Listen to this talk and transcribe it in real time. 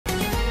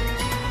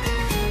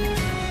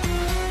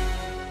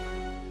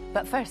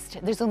But first,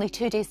 there's only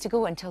 2 days to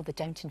go until the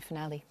Downton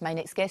finale. My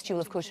next guest you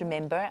will of course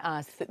remember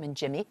as footman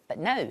Jimmy, but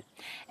now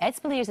Ed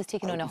Speleers has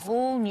taken on a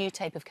whole new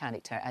type of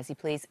character as he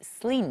plays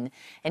Slean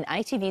in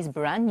ITV's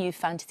brand new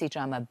fantasy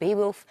drama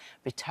Beowulf,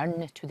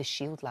 Return to the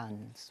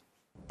Shieldlands.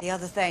 The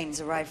other Thanes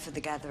arrive for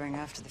the gathering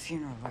after the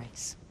funeral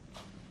rites.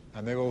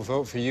 And they will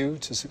vote for you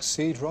to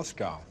succeed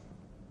Hrothgar.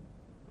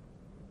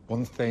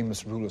 One Thane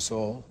must rule us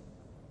all.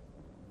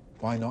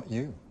 Why not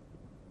you?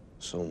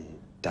 Some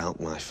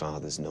doubt my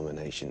father's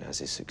nomination as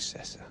his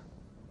successor.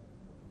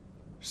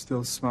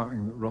 Still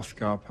smarting that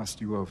Hrothgar passed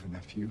you over,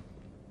 nephew.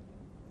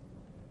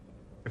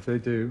 If they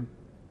do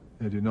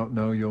not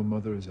know your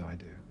mother as I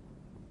do.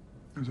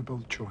 It was a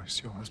bold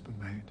choice your husband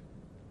made.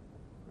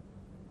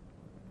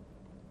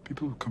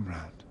 People will come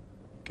round.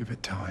 Give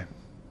it time.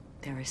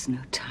 There is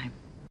no time.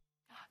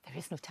 There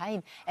is no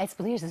time. Ed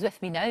Speleers is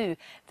with me now.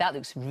 That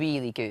looks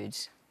really good.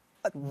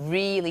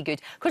 Really good.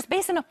 Of course,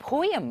 based on a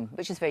poem,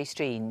 which is very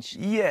strange.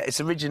 Yeah,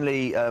 it's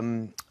originally a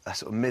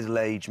sort of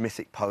middle-aged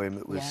mythic poem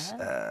that was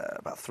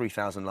about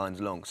 3,000 lines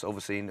long. So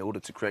obviously, in order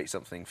to create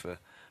something for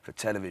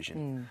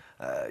television,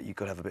 you've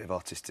got to have a bit of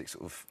artistic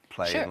sort of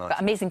play. Sure, but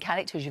amazing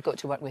characters you've got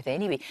to work with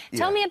anyway.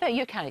 Tell me about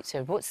your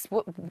character. What's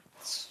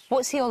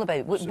he all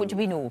about? What do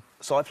we know?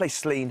 So I play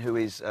Slean, who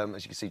is,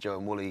 as you can see, Joe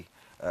and Wally,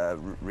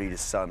 Reader's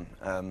son.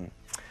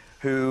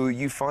 Who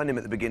you find him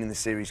at the beginning of the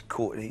series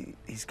caught.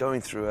 He's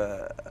going through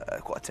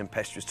quite a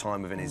tempestuous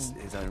time within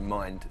his own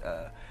mind.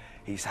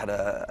 He's had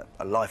a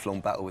lifelong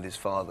battle with his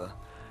father,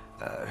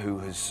 who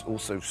has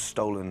also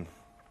stolen.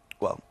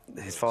 Well,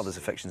 his father's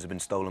affections have been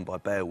stolen by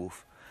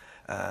Beowulf,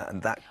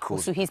 and that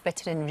caused. So he's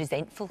bitter and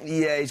resentful.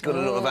 Yeah, he's got a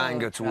lot of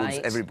anger towards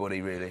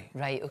everybody, really.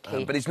 Right.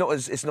 Okay. But it's not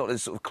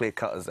as sort of clear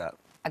cut as that.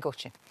 I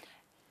got you.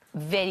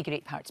 Very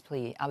great part to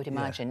play, I would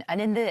imagine. And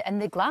in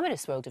the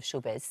glamorous world of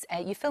showbiz,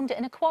 you filmed it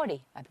in a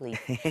quarry, I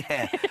believe.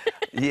 Yeah.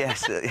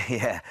 Yes.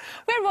 Yeah.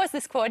 Where was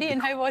this quarry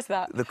and how was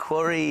that? The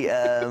quarry,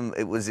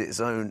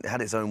 it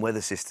had its own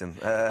weather system.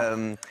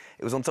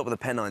 It was on top of the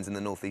Pennines in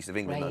the northeast of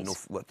England,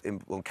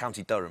 in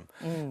County Durham.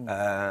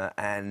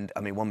 And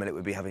I mean, 1 minute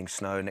we'd be having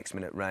snow, next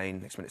minute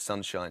rain, next minute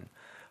sunshine.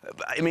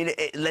 But, I mean,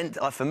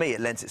 for me, it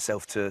lent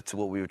itself to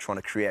what we were trying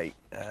to create,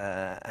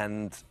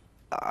 and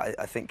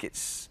I think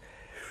it's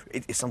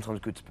sometimes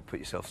good to put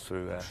yourself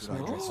through some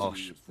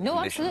harsh No,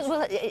 conditions. absolutely.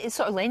 Well, it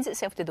sort of lends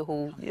itself to the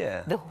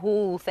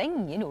whole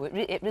thing, you know.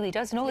 It really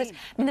does. And all this, I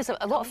mean, there's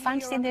a lot of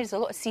fantasy in there. There's a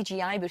lot of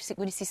CGI. We're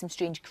going to see some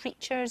strange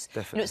creatures.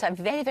 Definitely. You know, it's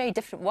a very, very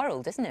different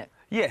world, isn't it?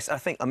 Yes, I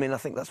think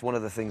that's one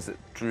of the things that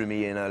drew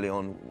me in early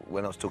on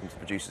when I was talking to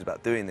producers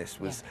about doing this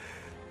was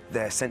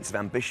their sense of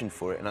ambition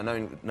for it. And I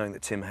knowing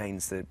that Tim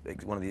Haynes,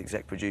 one of the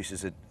exec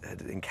producers, had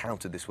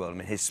encountered this world. I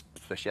mean, his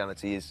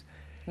speciality is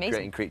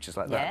creating creatures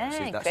like that.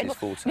 Yeah, that's his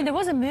forte. I mean, there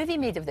was a movie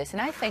made of this,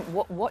 and I think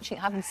watching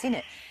it, having seen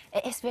it,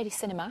 it is very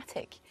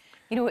cinematic.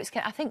 You know, it's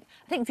kind of, I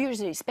think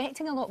viewers are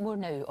expecting a lot more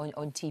now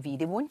on TV.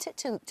 They want it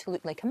to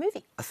look like a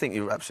movie. I think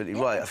you're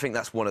absolutely right. I think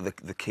that's one of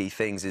the key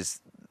things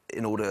is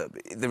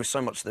there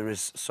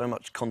is so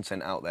much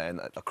content out there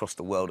across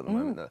the world at the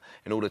moment that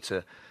in order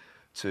to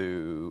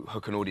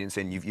hook an audience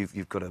in,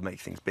 you've got to make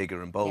things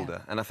bigger and bolder.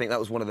 And I think that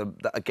was one of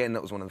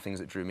the things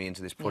that drew me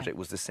into this project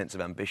was the sense of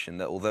ambition.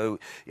 That although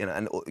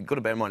and you've got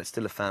to bear in mind it's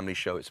still a family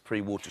show, it's a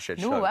pre-watershed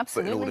show,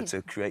 absolutely. but in order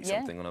to create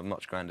something on a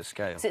much grander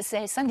scale. So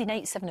it's Sunday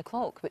night, 7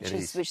 o'clock, which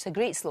is a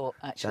great slot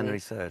actually. January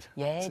 3rd.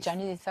 Yeah,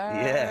 January 3rd.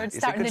 Yeah, starting it's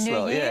a good the new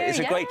slot. year. Yeah, it's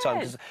a great time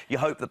because you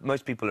hope that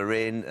most people are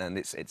in, and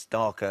it's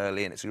dark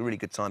early, and it's a really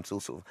good time to all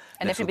sort of.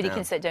 And everybody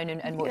can sit down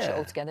and watch it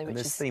all together, which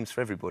there's themes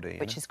for everybody.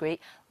 Which is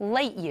great.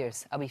 Light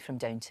years away from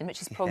Downton,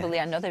 which is probably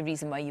another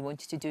reason why you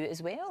wanted to do it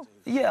as well.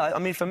 Yeah, I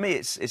mean, for me,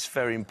 it's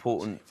very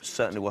important.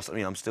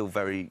 Certainly, I'm still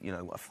very,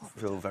 I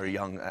feel very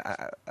young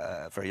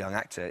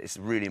actor. It's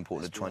really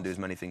important to try and do as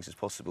many things as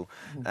possible.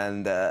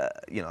 And I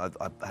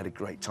had a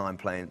great time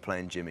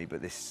playing Jimmy,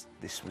 but this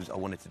was I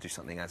wanted to do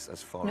something as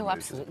far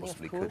removed as I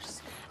possibly could.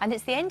 And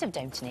it's the end of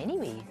Downton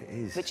anyway. It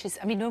is. Which is,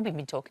 I mean, we've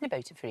been talking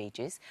about it for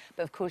ages,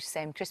 but of course,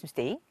 Christmas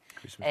Day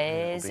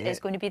is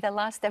going to be the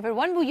last ever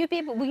one. Will you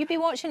be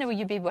watching or will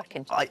you be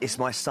working? It's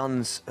my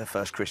son's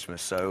first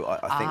Christmas, so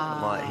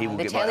I think he will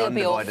get my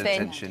undivided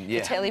attention.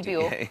 The telly will be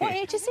off. What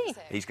age is he?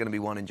 He's going to be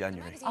 1 in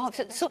January. Oh,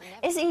 so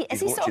is he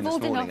sort of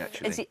old enough?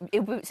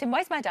 So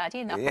why's my daddy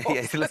in that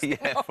box?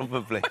 Yeah,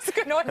 probably. What's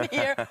going on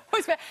here?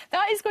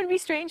 That is going to be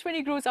strange when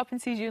he grows up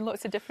and sees you in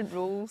lots of different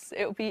roles.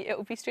 It'll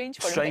be strange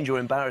for him. Strange or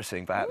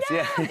embarrassing, perhaps.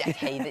 Yeah.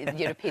 Okay,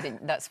 you're a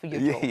parent. That's for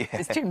your job.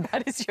 Is to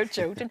embarrass your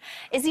children.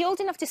 Is he old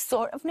enough to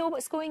sort of know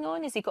what's going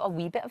on? Has he got a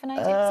wee bit of an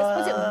idea? I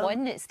suppose at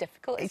 1 it's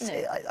difficult, isn't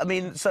it? I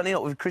mean, certainly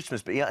not with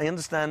Christmas, but he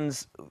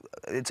understands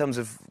in terms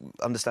of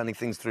understanding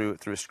things through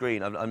a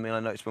screen. I mean, I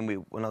noticed when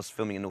I was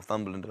filming in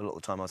Northumberland, a lot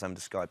of the time I was having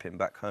to Skype him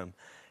back home.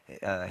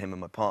 Him and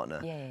my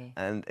partner,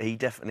 and he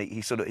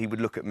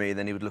would look at me, and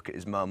then he would look at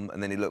his mum,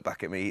 and then he'd look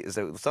back at me as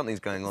though something's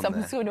going on.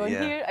 Something's going on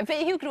here. I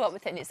bet he'll grow up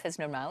with it, and it's his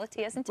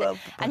normality, isn't it?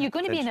 And you're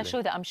going to be in a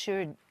show that I'm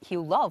sure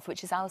he'll love,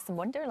 which is Alice in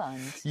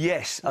Wonderland.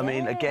 Yes, I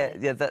mean, again,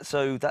 that's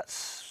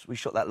we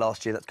shot that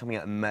last year. That's coming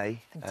out in May.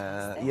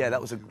 Yeah,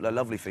 that was a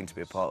lovely thing to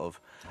be a part of.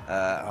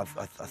 I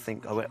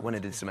think I went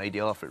and did some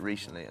ADR for it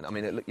recently, and I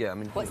mean,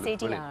 What's ADR?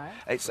 Brilliant.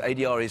 It's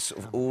ADR is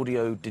sort of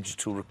audio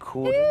digital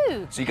recording.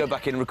 Ooh. So you go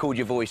back in and record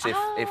your voice if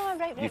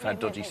Right, you've had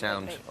dodgy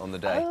sound on the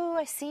day. Oh,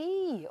 I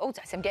see. Oh,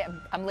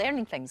 I'm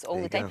learning things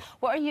all the time. Go.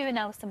 What are you in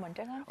Alice in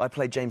Wonderland? I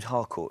play James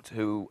Harcourt,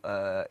 who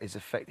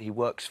he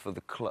works for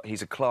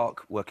he's a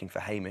clerk working for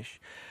Hamish,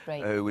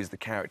 who is the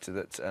character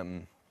that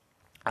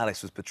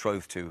Alice was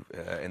betrothed to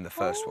in the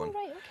first one.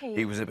 Right, okay.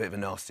 He was a bit of a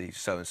nasty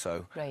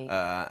so-and-so, Right.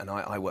 and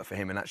I work for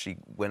him. And actually,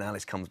 when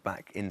Alice comes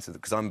back into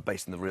because I'm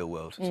based in the real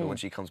world, so when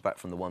she comes back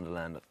from the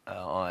Wonderland,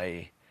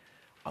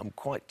 I'm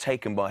quite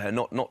taken by her,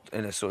 not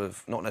in a sort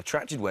of not an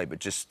attracted way, but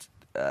just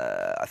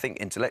I think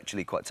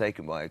intellectually quite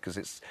taken by her because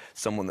it's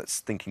someone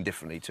that's thinking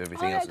differently to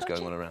everything else that's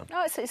going on around.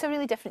 Oh, it's a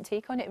really different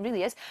take on it, it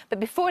really is. But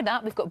before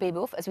that, we've got Baby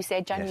Wolf, as we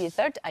said, January the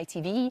 3rd,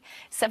 ITV,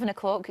 7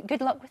 o'clock.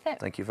 Good luck with it.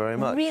 Thank you very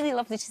much. Really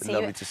lovely to see you.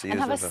 Lovely to see you.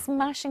 And have as a ever.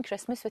 smashing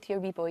Christmas with your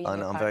wee boy. I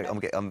know,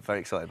 I'm very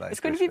excited about it. It's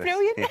going to be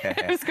brilliant.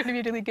 Yeah. It's going to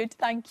be really good.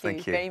 Thank you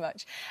Thank you very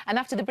much. And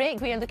after the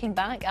break, we are looking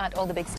back at all the big